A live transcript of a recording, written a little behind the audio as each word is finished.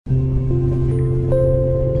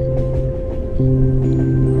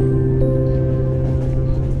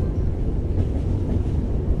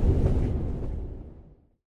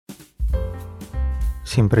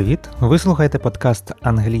Всім привіт! Ви слухаєте подкаст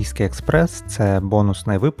 «Англійський Експрес». Це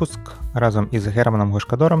бонусний випуск разом із Германом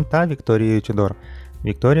Гошкадором та Вікторією Тюдор.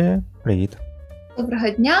 Вікторія, привіт! Доброго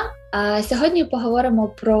дня! Сьогодні поговоримо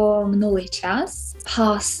про минулий час,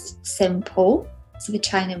 past simple,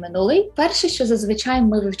 звичайний минулий. Перше, що зазвичай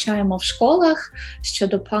ми вивчаємо в школах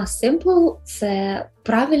щодо past simple, це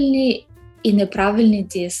правильні і неправильні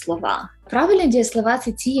дієслова. Правильні дієслова –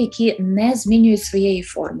 це ті, які не змінюють своєї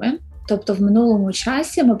форми. Тобто в минулому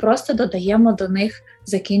часі ми просто додаємо до них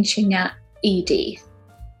закінчення «ed».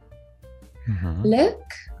 Look,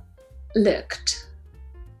 looked.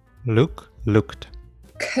 Look, looked.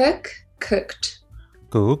 Cook, cooked.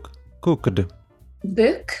 Cook, cooked.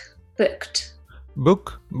 Book, booked.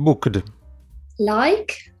 Book, booked.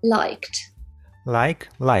 Like, liked. Like,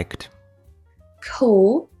 liked.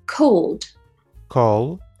 Call, called.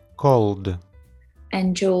 Call, called.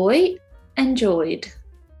 Enjoy, enjoyed.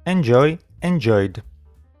 Enjoy, enjoyed.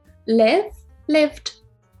 Live, lived.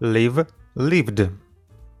 Live, lived.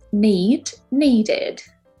 Need, needed.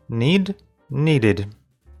 Need, needed.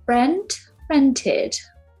 Rent, rented.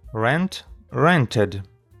 Rent, rented.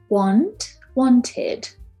 Want, wanted.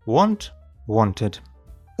 Want, wanted.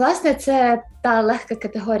 Власне, це та легка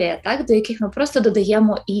категорія, так, до яких ми просто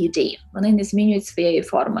додаємо «ed». Вони не змінюють своєї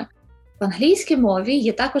форми. В англійській мові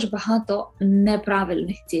є також багато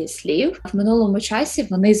неправильних дієслів. В минулому часі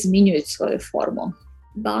вони змінюють свою форму.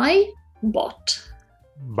 Buy, bought.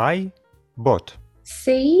 Buy, bought.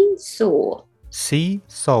 See, saw. See,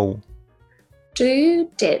 saw. Do,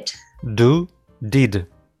 did. Do, did.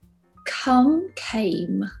 Come,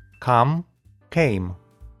 came. Come, came.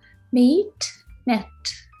 Meet, met.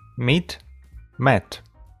 Meet, met.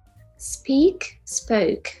 Speak,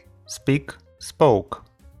 spoke. Speak, spoke.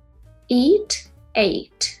 Eat,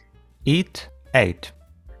 ate. Eat, ate.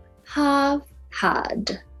 Have,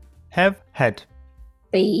 had. Have, had.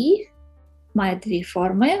 Be має дві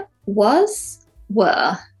форми. Was,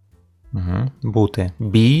 were. Бути.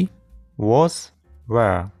 Be, was,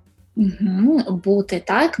 were. Бути,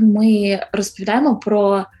 так. Ми розповідаємо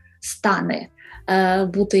про стани.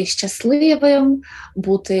 Бути щасливим,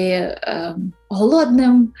 бути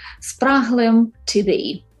голодним, спраглим, to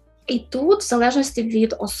be. І тут, в залежності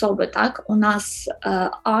від особи, так, у нас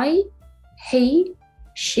I, he,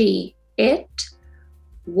 she, it,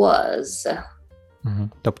 was.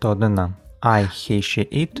 Тобто однина. I, he, she,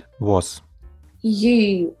 it, was.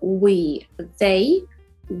 You, we, they,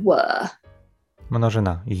 were.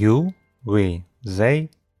 Множина. You, we, they,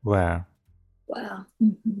 were.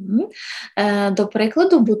 До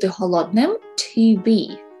прикладу, бути голодним, to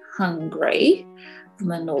be hungry. В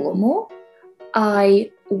минулому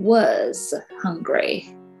I was hungry.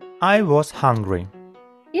 I was hungry.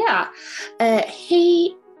 Yeah.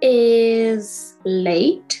 He is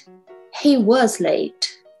late. He was late.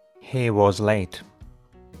 He was late.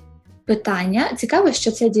 Питання. Цікаво,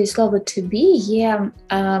 що це дієслово to be є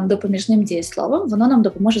допоміжним дієсловом. Воно нам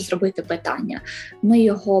допоможе зробити питання. Ми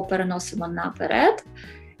його переносимо наперед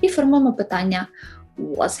і формуємо питання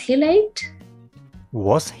Was he late?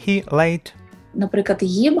 Was he late? Наприклад,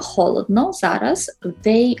 їм холодно зараз.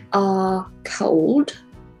 They are cold.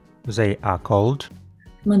 They are cold.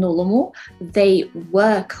 В минулому they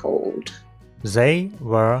were cold. They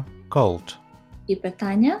were cold. І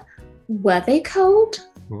питання were they cold?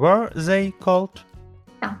 Were they cold?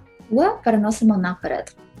 Так, were переносимо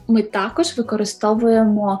наперед. Ми також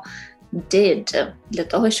використовуємо did для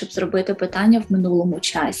того, щоб зробити питання в минулому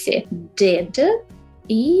часі. Did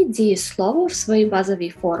і дієслово в своїй базовій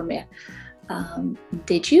формі.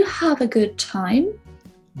 Did you have a good time?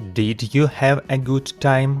 Did you have a good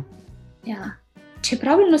time? Yeah. Чи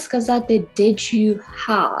правильно сказати did you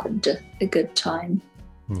had a good time?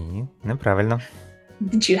 Ні, неправильно.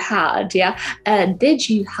 Did you had, yeah.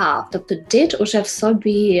 Did you have, тобто did уже в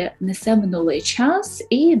собі несе минулий час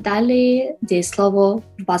і далі дієслово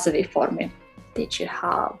в базовій формі. Did you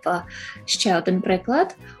have. Ще один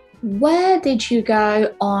приклад. Where did you go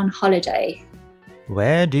on holiday?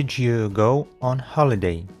 Where did you go on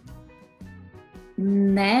holiday?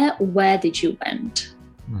 Не where did you went.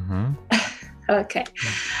 Окей.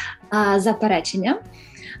 Заперечення.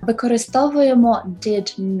 Використовуємо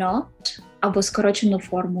did not або скорочену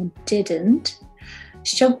форму didn't,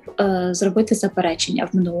 щоб зробити заперечення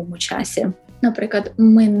в минулому часі. Наприклад,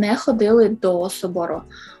 ми не ходили до собору.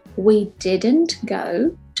 We didn't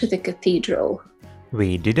go to the cathedral.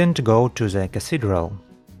 We didn't go to the cathedral.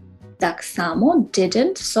 Так само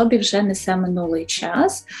didn't в собі вже несе минулий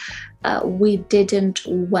час. We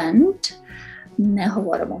didn't went. Не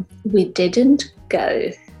говоримо. We didn't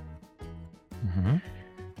go.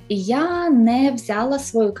 Я не взяла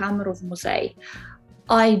свою камеру в музей.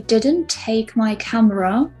 I didn't take my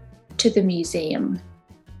camera to the museum.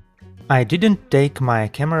 I didn't take my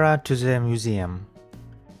camera to the museum.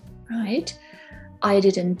 Right. I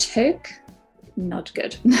didn't took. Not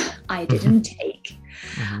good. I didn't take.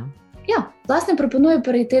 Власне, пропоную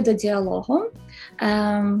перейти до діалогу.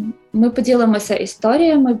 Ми поділимося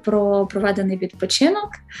історіями про проведений відпочинок,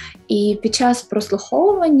 і під час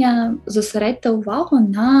прослуховування зосередьте увагу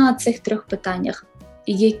на цих 3 питаннях.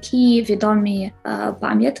 Які відомі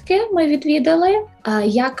пам'ятки ми відвідали,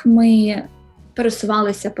 як ми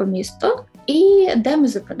пересувалися по місту і де ми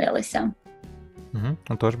зупинилися.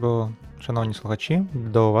 Отож, шановні слухачі,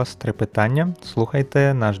 до вас 3 питання.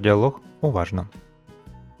 Слухайте наш діалог уважно.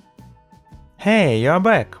 Hey, you're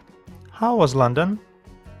back. How was London?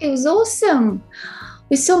 It was awesome.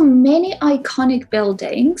 We saw many iconic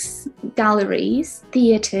buildings, galleries,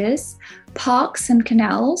 theatres, parks and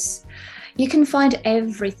canals. You can find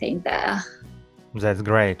everything there. That's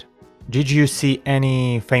great. Did you see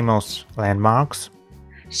any famous landmarks?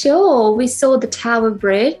 Sure, we saw the Tower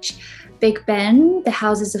Bridge, Big Ben, the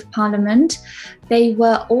Houses of Parliament. They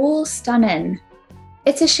were all stunning.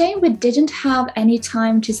 It's a shame we didn't have any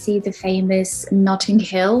time to see the famous Notting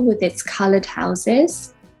Hill with its coloured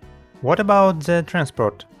houses. What about the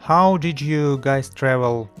transport? How did you guys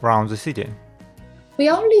travel around the city? We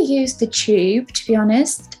only used the tube, to be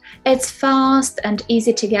honest. It's fast and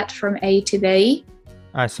easy to get from A to B.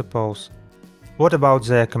 I suppose. What about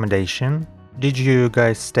the accommodation? Did you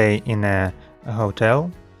guys stay in a hotel?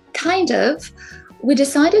 Kind of. We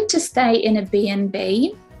decided to stay in a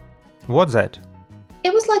B&B. What's that?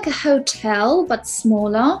 It was like a hotel, but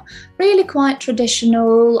smaller, really quite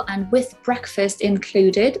traditional and with breakfast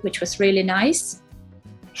included, which was really nice.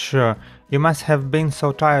 Sure. You must have been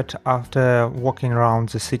so tired after walking around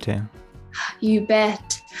the city. You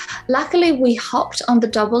bet. Luckily, we hopped on the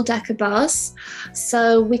double-decker bus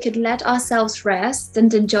so we could let ourselves rest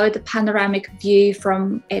and enjoy the panoramic view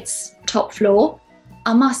from its top floor.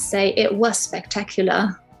 I must say, it was spectacular.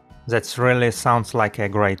 That really sounds like a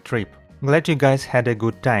great trip. Glad you guys had a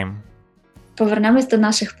good time. Повернемось до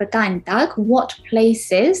наших питань, так? What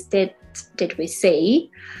places did we see?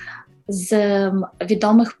 З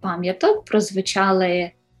відомих пам'яток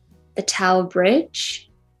прозвучали the Tower Bridge,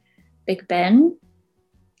 Big Ben,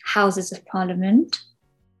 Houses of Parliament.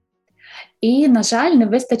 І, на жаль, не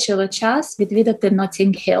вистачило час відвідати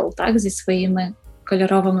Notting Hill, так, зі своїми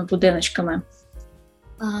кольоровими будиночками.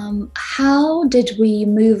 How did we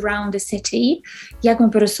move around the city? Як ми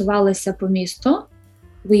пересувалися по місту?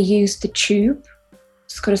 We used the tube.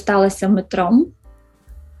 Скористалися метром.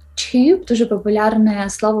 Tube – дуже популярне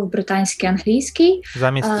слово в британській англійській.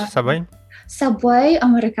 Замість subway? Subway –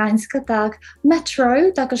 американська, так.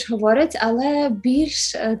 Metro також говорять, але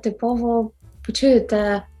більш типово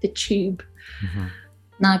почуєте the tube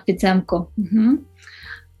на підземку.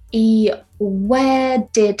 І where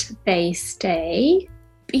did they stay?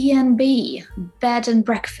 B&B, bed and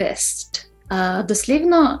breakfast.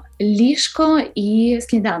 Дослівно ліжко і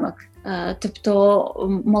сніданок.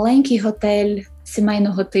 Тобто маленький готель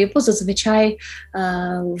сімейного типу, зазвичай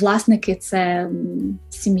власники – це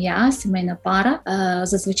сім'я, сімейна пара,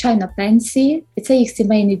 зазвичай на пенсії, і це їх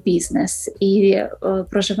сімейний бізнес. І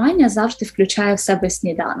проживання завжди включає в себе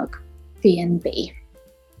сніданок. B&B.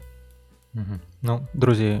 Ну,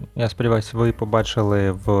 друзі, я сподіваюся, ви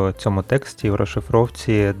побачили в цьому тексті, в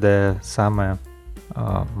розшифровці, де саме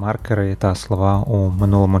маркери та слова у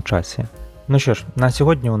минулому часі. Ну що ж, на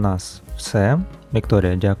сьогодні у нас все.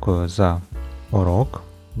 Вікторія, дякую за урок,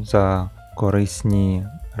 за корисні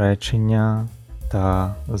речення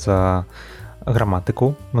та за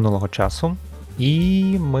граматику минулого часу. І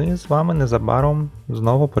ми з вами незабаром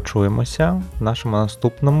знову почуємося в нашому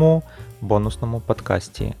наступному бонусному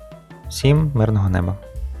подкасті. Всім мирного неба!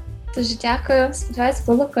 Дуже дякую, сподіваюсь,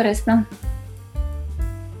 було корисно.